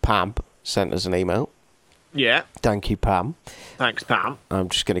 Pam sent us an email. Yeah. Thank you, Pam. Thanks, Pam. I'm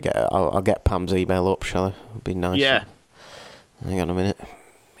just going to I'll get Pam's email up, shall I? It'll be nice. Yeah. Hang on a minute.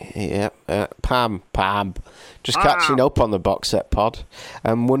 Yeah, Pam, just catching up on the box set pod,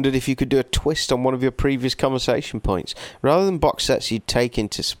 and wondered if you could do a twist on one of your previous conversation points. Rather than box sets you'd take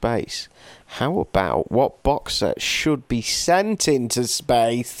into space, how about what box set should be sent into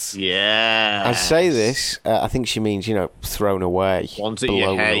space? Yeah. I say this, I think she means, thrown away. Ones that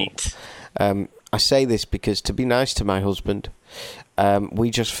you hate. I say this because, to be nice to my husband, we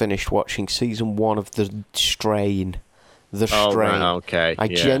just finished watching season 1 of The Strain. The Strain. Right, okay. I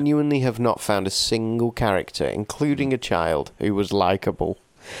genuinely have not found a single character, including a child, who was likeable.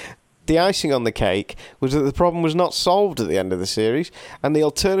 The icing on the cake was that the problem was not solved at the end of the series, and the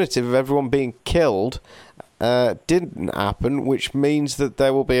alternative of everyone being killed didn't happen, which means that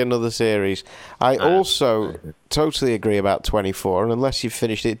there will be another series. I also totally agree about 24, and unless you've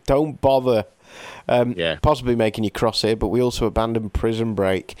finished it, don't bother. Possibly making you cross here, but we also abandoned Prison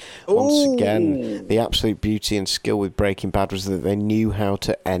Break. Once again, the absolute beauty and skill with Breaking Bad was that they knew how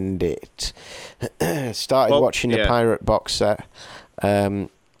to end it. Started watching the Pirate box set, and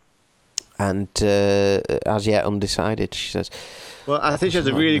as yet undecided, she says. Well, I think she has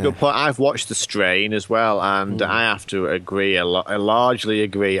a really good point. I've watched The Strain as well, and I have to agree. I largely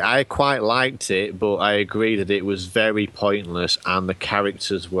agree. I quite liked it, but I agree that it was very pointless, and the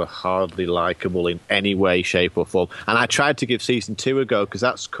characters were hardly likable in any way, shape, or form. And I tried to give season 2 a go because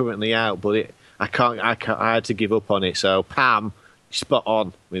that's currently out, but I had to give up on it. So, Pam, spot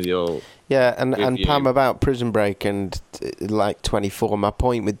on with your. Yeah, and Pam, about Prison Break and 24, my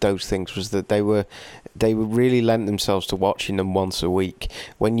point with those things was that they really lent themselves to watching them once a week.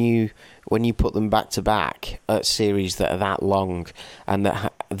 When you put them back to back at series that are that long and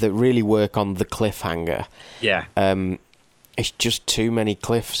that really work on the cliffhanger, it's just too many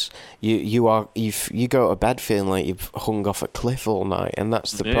cliffs. You go to bed feeling like you've hung off a cliff all night, and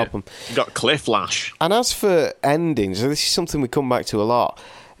that's the problem. You got cliff lash. And as for endings, this is something we come back to a lot.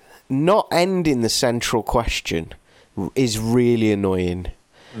 Not ending the central question is really annoying.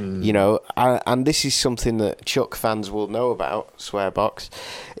 And this is something that Chuck fans will know about, Swearbox,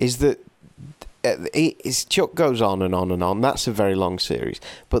 is that Chuck goes on and on and on. That's a very long series.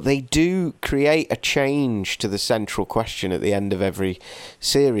 But they do create a change to the central question at the end of every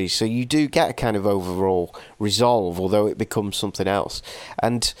series. So you do get a kind of overall resolve, although it becomes something else.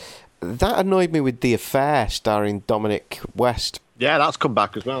 And that annoyed me with The Affair, starring Dominic West. Yeah, that's come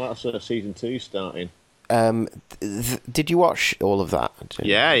back as well. That's season 2 starting. Did you watch all of that?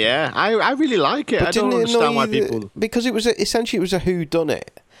 Yeah. I really like it. I don't understand why people. Because it was essentially a whodunit,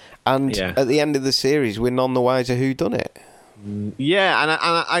 and at the end of the series, we're none the wiser whodunit. Yeah,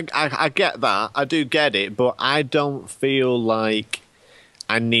 and I get that. I do get it, but I don't feel like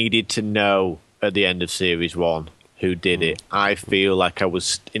I needed to know at the end of series 1 who did it. I feel like I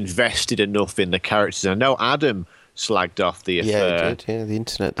was invested enough in the characters. I know Adam slagged off The Affair. Yeah, he did. Yeah, the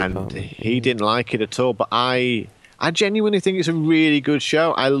internet department. And he didn't like it at all. But I genuinely think it's a really good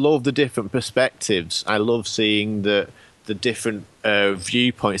show. I love the different perspectives. I love seeing the different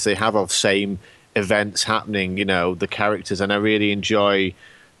viewpoints they have of same events happening. The characters, and I really enjoy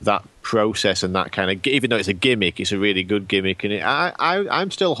that process and that kind of. Even though it's a gimmick, it's a really good gimmick, and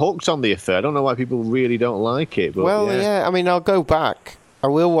I'm still hooked on The Affair. I don't know why people really don't like it. But I mean, I'll go back. I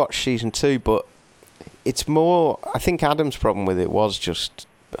will watch season 2, but. It's more. I think Adam's problem with it was just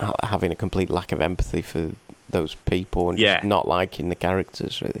having a complete lack of empathy for those people and just not liking the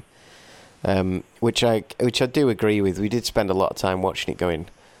characters, really. Which I do agree with. We did spend a lot of time watching it, going,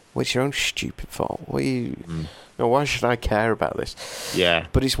 "Well, it's your own stupid fault. Why should I care about this?" Yeah.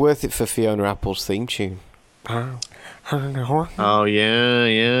 But it's worth it for Fiona Apple's theme tune. Oh yeah,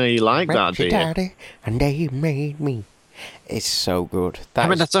 you like that, do you? Daddy, and they made me. It's so good. It's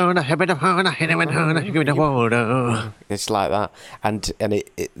like that, and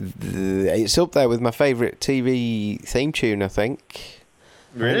it's up there with my favourite TV theme tune, I think.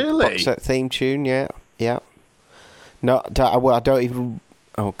 Really? Box set theme tune, yeah. No, I don't even.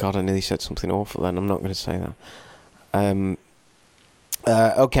 Oh God, I nearly said something awful. Then I'm not going to say that.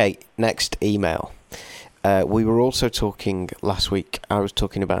 Okay, next email. We were also talking last week. I was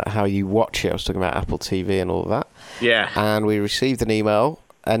talking about how you watch it. I was talking about Apple TV and all of that. Yeah. And we received an email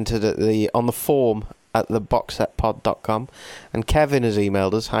entered on the form at theboxsetpod.com, and Kevin has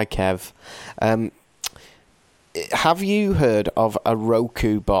emailed us. Hi, Kev. Have you heard of a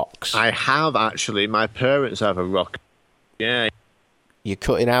Roku box? I have, actually. My parents have a Roku. Yeah. You're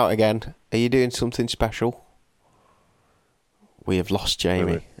cutting out again. Are you doing something special? We have lost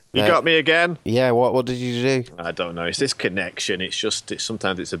Jamie. You got me again? Yeah, what did you do? I don't know. It's this connection.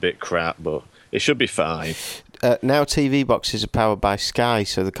 Sometimes it's a bit crap, but it should be fine. Now TV boxes are powered by Sky,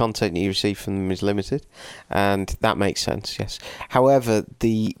 so the content you receive from them is limited, and that makes sense, yes. However,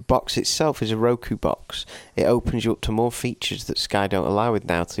 the box itself is a Roku box. It opens you up to more features that Sky don't allow with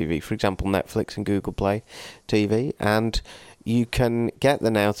Now TV, for example, Netflix and Google Play TV, and you can get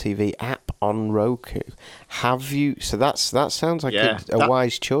the Now TV app on Roku. Have you? So that sounds like a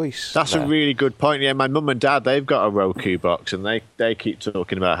wise choice. That's a really good point. Yeah, my mum and dad, they've got a Roku box, and they keep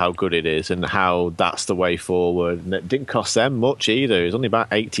talking about how good it is and how that's the way forward. And it didn't cost them much either. It was only about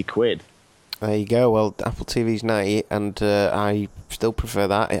 80 quid. There you go. Well, Apple TV's 90, and I still prefer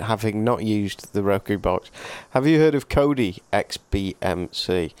that, having not used the Roku box. Have you heard of Kodi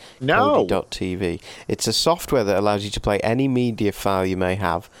XBMC? No. Kodi.tv. It's a software that allows you to play any media file you may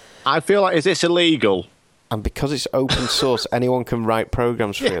have. I feel like, is this illegal? And because it's open source, anyone can write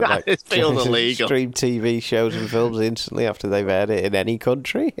programs for it. Like, it feels illegal. Stream TV shows and films instantly after they've aired it in any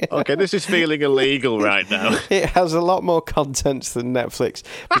country. Okay, this is feeling illegal right now. It has a lot more content than Netflix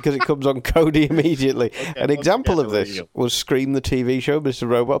because it comes on Kodi immediately. Okay, an example of this was Scream, the TV show, Mr.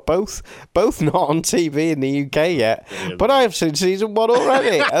 Robot, both not on TV in the UK yet. Yeah, but I have seen season 1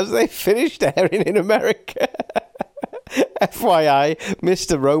 already as they finished airing in America. FYI,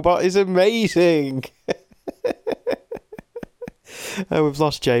 Mr. Robot is amazing. We've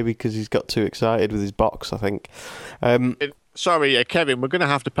lost Jamie because he's got too excited with his box, I think. Sorry, Kevin, we're going to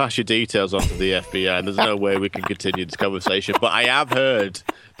have to pass your details on to the FBI. There's no way we can continue this conversation. But I have heard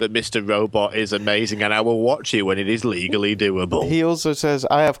that Mr. Robot is amazing, and I will watch it when it is legally doable. He also says,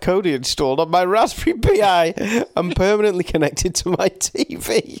 I have Kodi installed on my Raspberry Pi. I'm permanently connected to my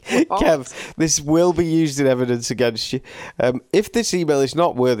TV. Kev, this will be used in evidence against you. If this email is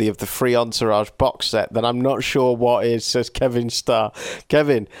not worthy of the free Entourage box set, then I'm not sure what is, says Kevin Starr.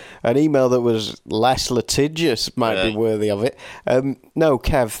 Kevin, an email that was less litigious might be worthy of it. No,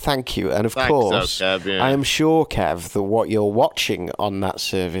 Kev, thank you. And of course, Kev, yeah. I am sure, Kev, that what you're watching on that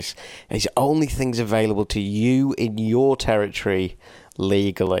service is only things available to you in your territory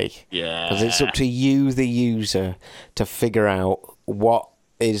legally. Yeah. Because it's up to you, the user, to figure out what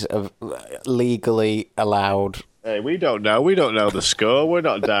is legally allowed. Hey, we don't know. We don't know the score. We're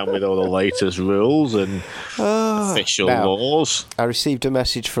not down with all the latest rules and official laws. I received a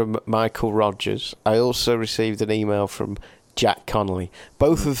message from Michael Rogers. I also received an email from Jack Connolly.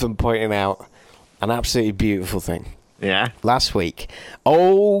 Both of them pointing out an absolutely beautiful thing. Yeah. Last week,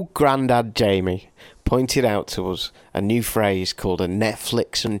 old Grandad Jamie pointed out to us a new phrase called a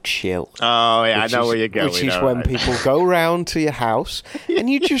Netflix and chill. Oh, yeah, I know where you're going. Which is when people go round to your house and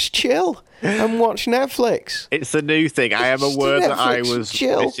you just chill and watch Netflix. It's the new thing. I am aware that I was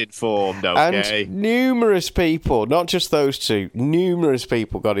misinformed, okay? And numerous people, not just those two, numerous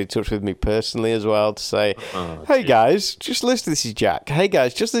people got in touch with me personally as well to say, hey guys, just listen, this is Jack. Hey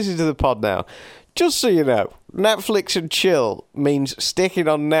guys, just listen to the pod now. Just so you know, Netflix and chill means sticking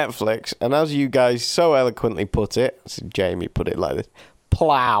on Netflix, and as you guys so eloquently put it, so Jamie put it like this,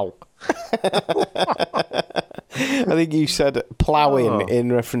 plow. I think you said ploughing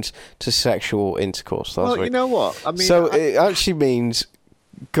in reference to sexual intercourse. Well, you know what? I mean, it actually means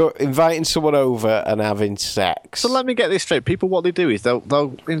inviting someone over and having sex. So let me get this straight. People, what they do is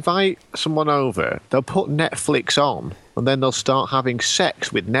they'll invite someone over, they'll put Netflix on, and then they'll start having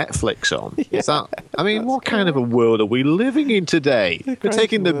sex with Netflix on. Yeah. Is that? I mean, what kind of a world are we living in today? They're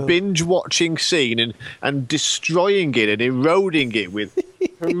taking the binge-watching scene and destroying it and eroding it with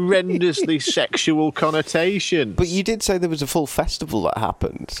horrendously sexual connotations. But you did say there was a full festival that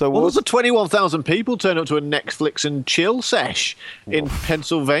happened. So well, there's 21,000 people turn up to a Netflix and chill sesh in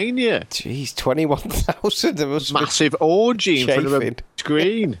Pennsylvania. Jeez, 21,000. There was massive orgy in front of a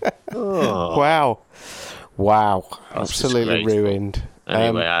screen. Wow. Absolutely ruined.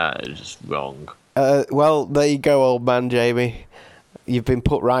 Anyway, it's just wrong. Well, there you go, old man Jamie. You've been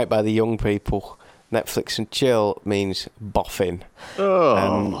put right by the young people. Netflix and chill means boffin.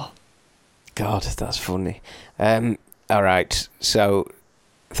 God, that's funny. All right, so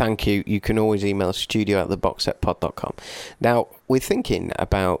thank you. You can always email studio@theboxsetpod.com. Now, we're thinking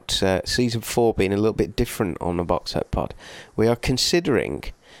about season 4 being a little bit different on the Box Set Pod. We are considering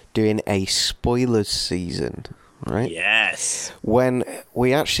doing a spoilers season, right? Yes. When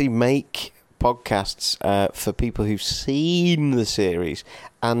we actually make podcasts for people who've seen the series,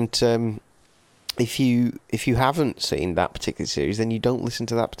 and if you haven't seen that particular series, then you don't listen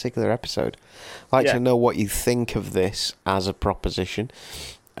to that particular episode. I'd like to know what you think of this as a proposition.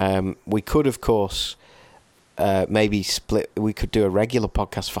 We could, of course, maybe split. We could do a regular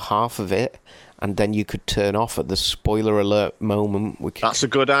podcast for half of it, and then you could turn off at the spoiler alert moment. That's a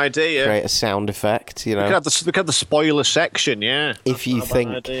good idea. Create a sound effect. You know, we could have the spoiler section. Yeah. If you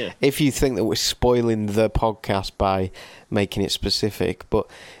think that we're spoiling the podcast by making it specific, but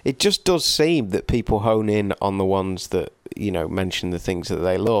it just does seem that people hone in on the ones that, you know, mention the things that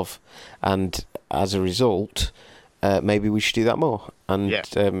they love, and as a result, maybe we should do that more. And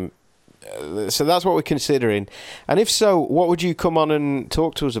so that's what we're considering. And if so, what would you come on and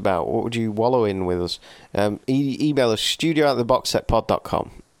talk to us about? What would you wallow in with us? Email us,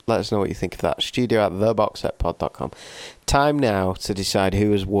 studio@theboxsetpod.com. Let us know what you think of that. studio@theboxsetpod.com. Time now to decide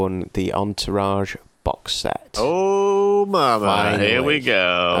who has won the Entourage box set. Oh, mama. Finally. Here we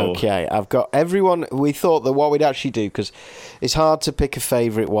go. Okay, I've got everyone. We thought that what we'd actually do, because it's hard to pick a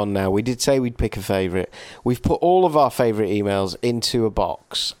favourite one now. We did say we'd pick a favourite. We've put all of our favourite emails into a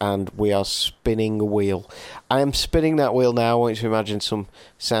box, and we are spinning a wheel. I am spinning that wheel now. I want you to imagine some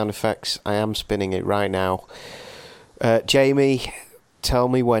sound effects. I am spinning it right now. Jamie, tell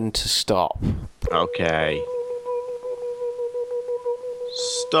me when to stop. Okay.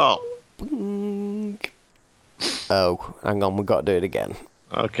 Stop. Oh, hang on, we've got to do it again.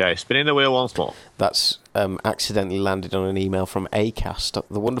 Okay, spinning the wheel once more. That's accidentally landed on an email from Acast,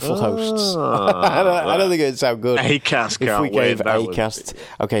 the wonderful hosts. I don't think it'd sound good. Acast can't if we gave win. Acast.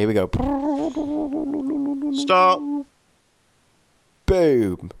 Okay, here we go. Stop.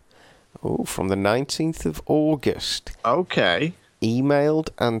 Boom. Oh, from the 19th of August. Okay. Emailed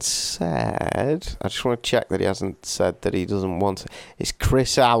and said, I just want to check that he hasn't said that he doesn't want it. It's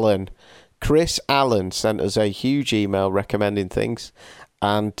Chris Allen. Chris Allen sent us a huge email recommending things,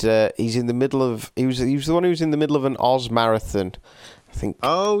 and he's in the middle of. He was the one who was in the middle of an Oz marathon, I think.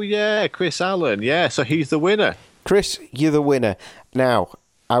 Oh yeah, Chris Allen. Yeah, so he's the winner. Chris, you're the winner. Now,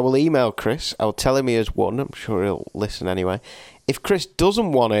 I will email Chris. I'll tell him he has won. I'm sure he'll listen anyway. If Chris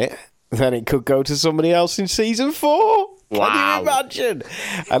doesn't want it, then it could go to somebody else in season 4. Wow. Can you imagine?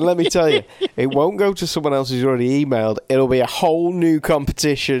 And let me tell you, it won't go to someone else who's already emailed. It'll be a whole new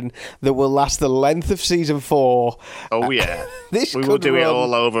competition that will last the length of season 4. Oh, yeah. We will do it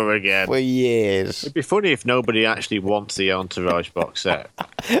all over again. For years. It'd be funny if nobody actually wants the Entourage box set.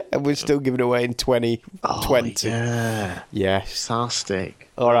 And we're still giving away in 2020. Yeah. Yes. Fantastic.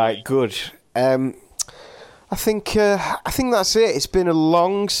 All right, good. I think that's it. It's been a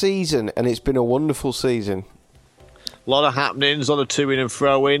long season, and it's been a wonderful season. A lot of happenings, a lot of to-in and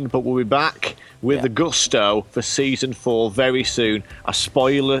fro-in, but we'll be back with the gusto for season 4 very soon. A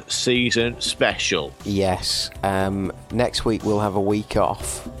spoiler season special. Yes. Next week we'll have a week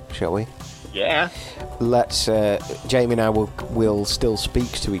off, shall we? Yeah. Let's. Jamie and I will still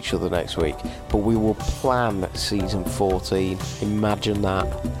speak to each other next week, but we will plan season 14. Imagine that.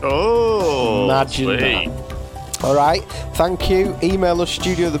 Oh, imagine sweet. that. All right. Thank you. Email us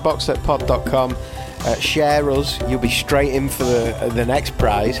studio@theboxsetpod.com. Share us. You'll be straight in for the next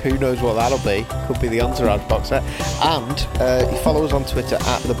prize. Who knows what that'll be? Could be the Entourage box set. And follow us on Twitter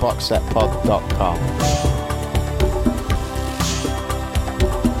 @theboxsetpod.com.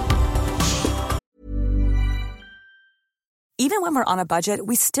 Even when we're on a budget,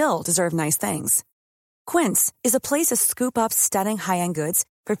 we still deserve nice things. Quince is a place to scoop up stunning high-end goods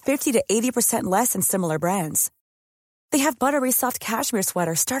for 50 to 80% less than similar brands. They have buttery soft cashmere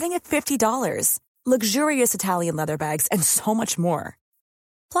sweaters starting at $50, luxurious Italian leather bags, and so much more.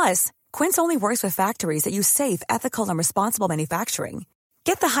 Plus, Quince only works with factories that use safe, ethical, and responsible manufacturing.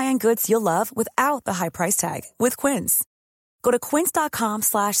 Get the high-end goods you'll love without the high price tag with Quince. Go to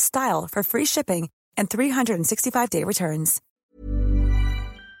quince.com/style for free shipping and 365-day returns.